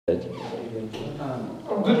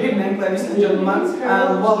Good evening, ladies and gentlemen,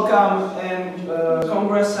 and welcome in the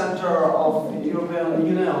Congress Center of the European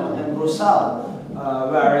Union in Brussels,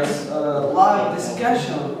 where is a live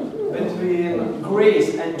discussion between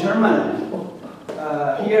Greece and Germany.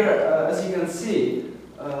 Here, as you can see,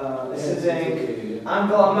 is sitting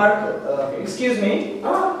Angela Merkel. Excuse me.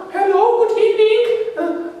 Hello, good evening.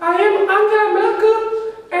 I am Angela Merkel,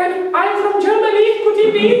 and I'm from Germany. Good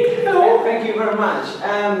evening. Hello. Thank you very much.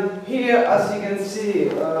 And here, as you can see,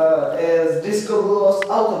 is Diskopoulos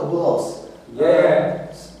Autoboulos. Yeah.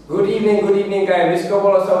 Good evening. I am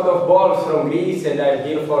Diskopoulos Autoboulos from Greece, and I'm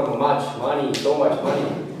here for much money, so much money.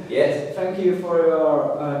 Yes. Thank you for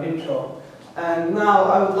your intro. And now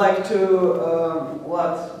I would like to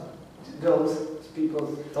let those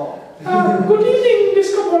people talk. Good evening,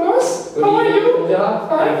 Diskopoulos. How are you? Yeah,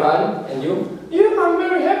 I'm fine. And you? Yeah, I'm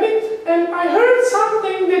very happy. And I heard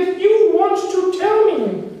something that you want to tell me.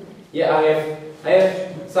 Yeah, I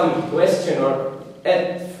have some question. Or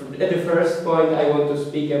at the first point, I want to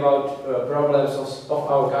speak about problems of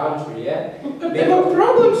our country. Yeah. About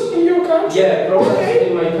problems in your country? Yeah, problems Okay.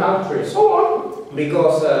 in my country. So on.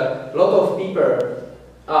 Because a lot of people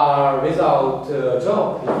are without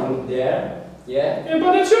job in there. Yeah. Yeah,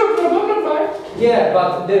 but it's your problem, not mine. Yeah,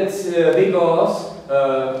 but that's because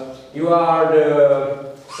you are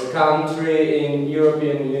the country in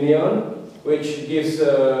European Union which gives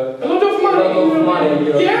A lot of money. in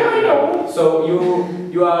Europe. Yeah, I know. So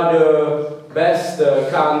you are the best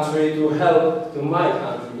country to help to my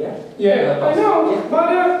country. Yeah. Yeah, I know. Yeah. But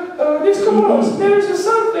Diskopoulos, there is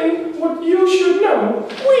something what you should know.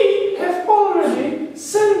 We have already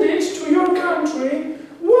sent it to your country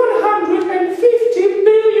 150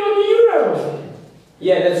 billion euros.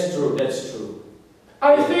 Yeah, that's true. That's true.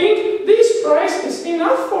 I think this price is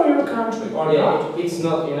enough for your country, or not? Yeah, it's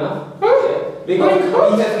not enough. Huh? Yeah. Because My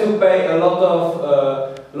God. we have to pay a lot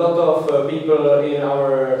of people in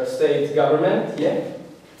our state government. Yeah.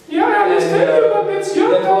 Yeah, I understand And, you, but that's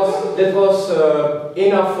your problem. that was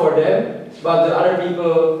enough for them, but the other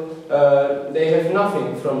people they have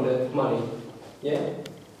nothing from that money. Yeah.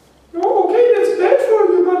 Oh, okay, that's bad for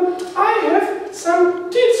you, but I have some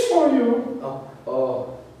tips for you. Oh.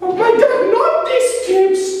 Oh my God, not these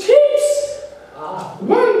tips, tips! Ah.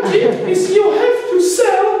 One tip is you have to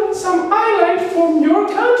sell some island from your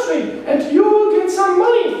country and you will get some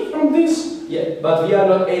money from this. Yeah, but we are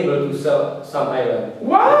not able to sell some island.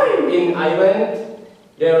 Why? In Ireland,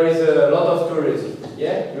 there is a lot of tourism.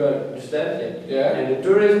 Yeah, you understand? Yeah. And the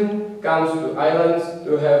tourism comes to islands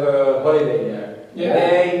to have a holiday there. Yeah.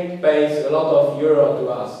 They pay a lot of euro to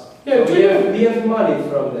us. Yeah, So we have money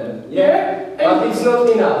from them. Yeah. But it's not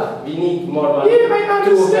enough. We need more money Yeah, I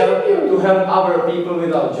understand you. to help other people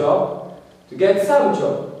without job to get some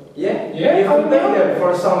job. Yeah. Yeah, we have to I pay know. them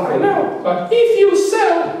for I something. know, but if you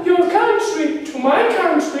sell your country to my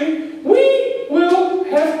country, we will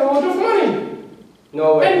have a lot of money.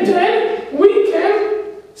 No way. And then we can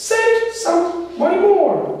send some money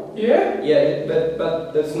more. Yeah? Yeah,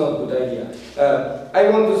 but that's not a good idea. I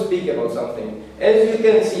want to speak about something. As you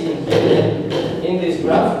can see in this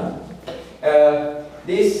graph,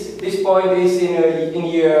 this point is in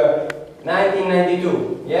year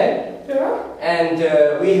 1992. Yeah. Yeah? And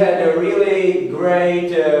we had a really great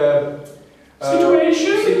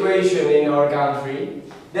situation in our country.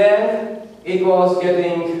 Then it was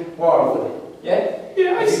getting warm. Yeah?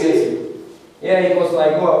 Yeah, I As you can see. see. Yeah, it was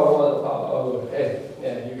like,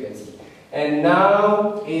 yeah, you can see. And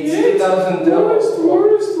now it's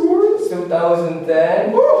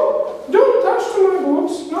 2010. Oh, don't touch to my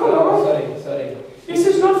boots. No, no. Sorry. This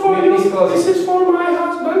is not for Maybe you. it's close. This is for my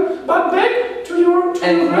husband. But back to your...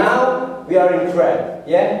 And now we are in trap,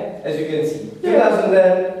 yeah? As you can see. Yeah.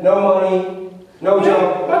 2010, no money, no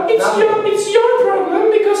job. But it's nothing. your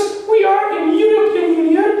problem because we are in European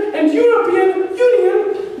Union and European Union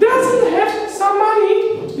doesn't have some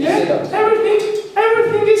money. Yeah?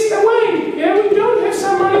 Everything is away. Yeah, we don't have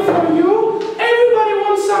some money for you. Everybody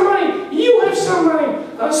wants some money. You have some money.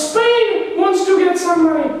 Spain wants to get some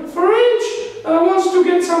money. French wants to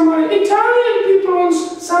get some money. Italian people wants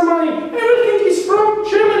some money. Everything is from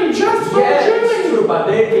Germany, just from Yeah, Germany. it's true, but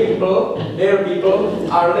their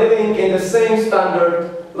people are living in the same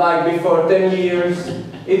standard like before 10 years.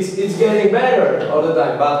 It's getting better all the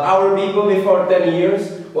time, but our people before 10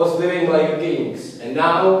 years was living like kings, and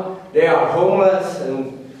now they are homeless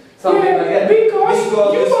and something like that. Because you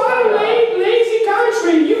are a lazy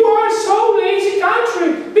country. You are so lazy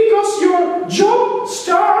country because your job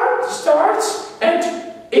starts at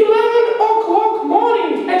 11 o'clock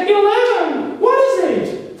morning. At 11. What is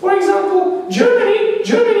it? For example, Germany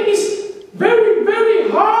is very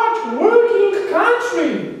hard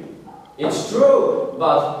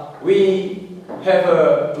but we have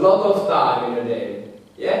a lot of time in a day.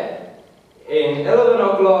 Yeah? In 11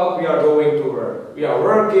 o'clock we are going to work. We are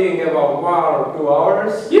working about 1 or 2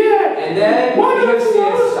 hours. Yeah! And then 1 we or have 2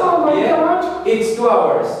 hours? siesta. Oh my Yeah? God! It's 2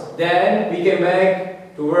 hours. Then we come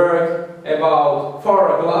back to work about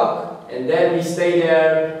 4 o'clock and then we stay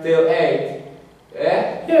there till 8.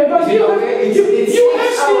 Yeah? Yeah, but Is it you okay? have, It's you 6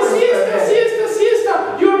 have hours per siesta, day. siesta, siesta.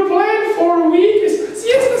 Your plan for a week is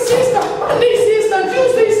siesta, siesta, Monday siesta,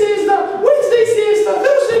 Tuesday siesta, Wednesday siesta,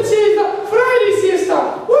 Thursday siesta, Friday siesta.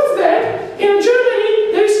 What's that? In Germany,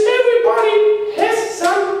 there's everybody has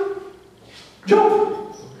some job.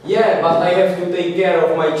 Yeah, but I have to take care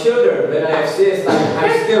of my children. When I have siesta,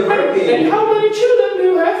 I'm still working. And how many children do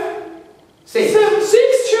you have? 6.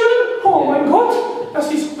 6 children? Oh my God,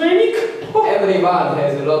 das ist wenig. Oh. Everyone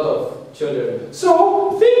has a lot of children.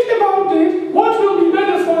 So think about it. What will be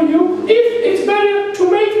better for you? If it's better to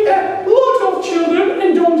make a lot of children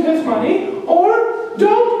and don't have money, or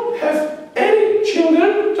don't have any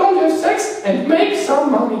children, don't have sex and make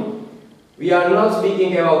some money. We are not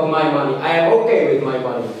speaking about my money. I am okay with my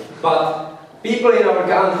money. But people in our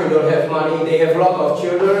country don't have money. They have a lot of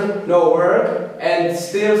children, no work, and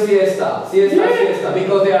still siesta. Siesta, Yeah. siesta.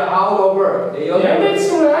 Because they are out of work. They don't Yeah, have that's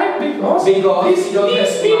right, because we don't these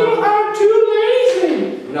have people money. are too lazy.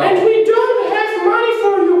 No. And we don't have money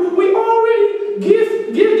for you. We already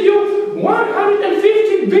give you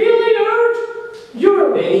 150 billion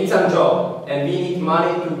euros. They need some job. And we need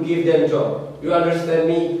money to give them job. You understand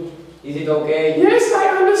me? Is it okay? Yes, I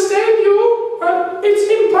understand you. It's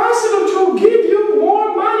impossible to give you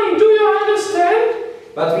more money. Do you understand?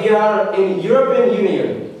 But we are in European Union.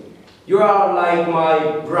 You are like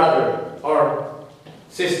my brother or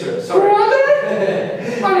sister. Sorry. Brother?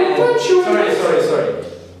 I will punch you. Sorry.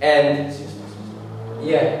 And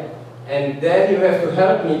yeah, and then you have to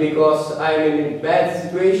help me because I'm in a bad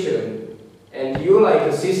situation. And you, like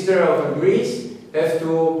a sister of Greece, have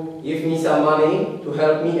to give me some money to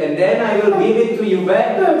help me, and then I will give it to you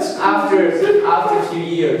back That's after crazy. a few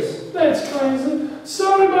years. That's crazy.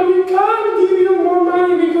 Sorry, but we can't give you more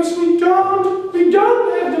money because we don't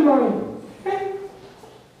have the money. Okay?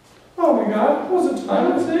 Oh my God, what's the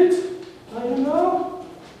time is it? I don't know.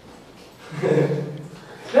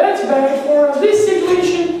 That's bad for us. This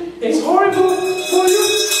situation is horrible for you.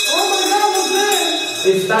 Oh my God, what's that?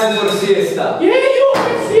 It's time for siesta. Yeah, you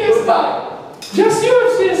have siesta. Goodbye. Just you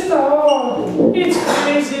have siesta. Oh, it's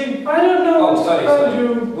crazy. I don't know Oh, what sorry. to do.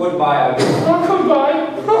 Goodbye. Oh, goodbye.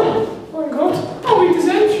 Oh my God. Oh, it is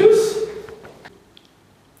anxious.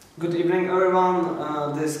 Good evening, everyone.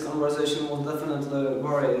 This conversation was definitely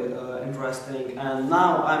very interesting, and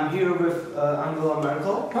now I'm here with Angela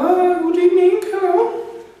Merkel. Good evening. Hello.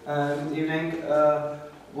 Good evening.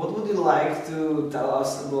 What would you like to tell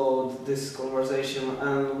us about this conversation,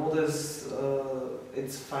 and what is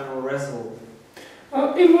its final result?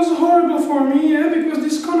 It was horrible for me, yeah, because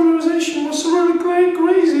this conversation was really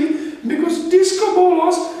crazy, because Disco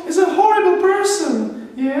Bolos is a horrible person,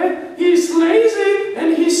 yeah. He's lazy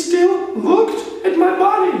and he still looked at my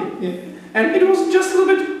body, yeah. And it was just a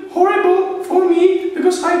little bit horrible for me,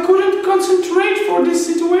 because I couldn't concentrate for this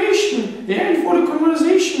situation, yeah, and for the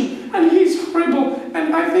conversation, and he's horrible,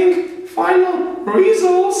 and I think final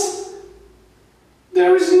results,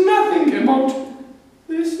 there is nothing about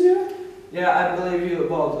this, yeah. Yeah, I believe you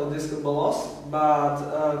about Disco Bolos, but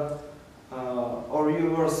our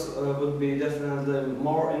viewers would be definitely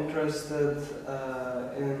more interested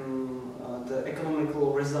in the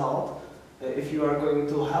economical result, if you are going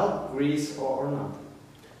to help Greece or not.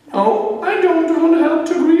 No, I don't want help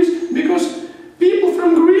to Greece because people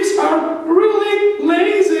from Greece are really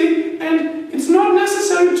lazy and it's not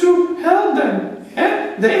necessary to help them.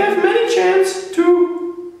 Yeah? They have many chances to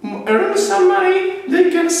earn some money, they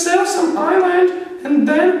can sell some island and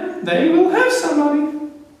then they will have some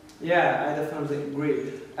money. Yeah, I definitely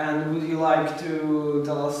agree. And would you like to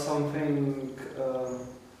tell us something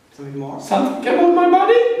more? Something about my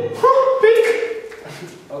body? Big.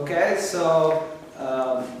 Okay, so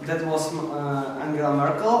that was Angela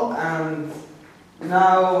Merkel, and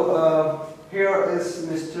now here is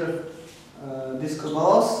Mr. Disco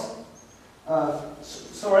Bolos.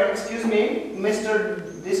 Sorry, excuse me, Mr.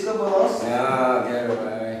 Disco Bolos. Yeah, get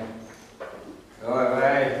away. Go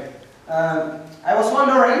away. I was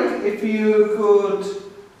wondering if you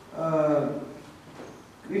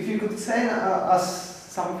could say us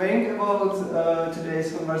something about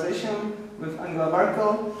today's conversation with Angela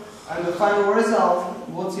Merkel and the final result.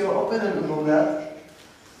 What's your opinion about that?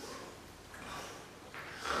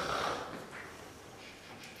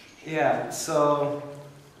 Yeah, so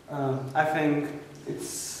I think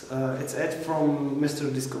it's it's it from Mr.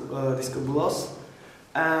 Discobulos,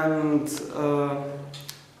 and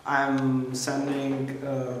I'm sending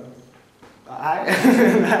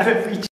I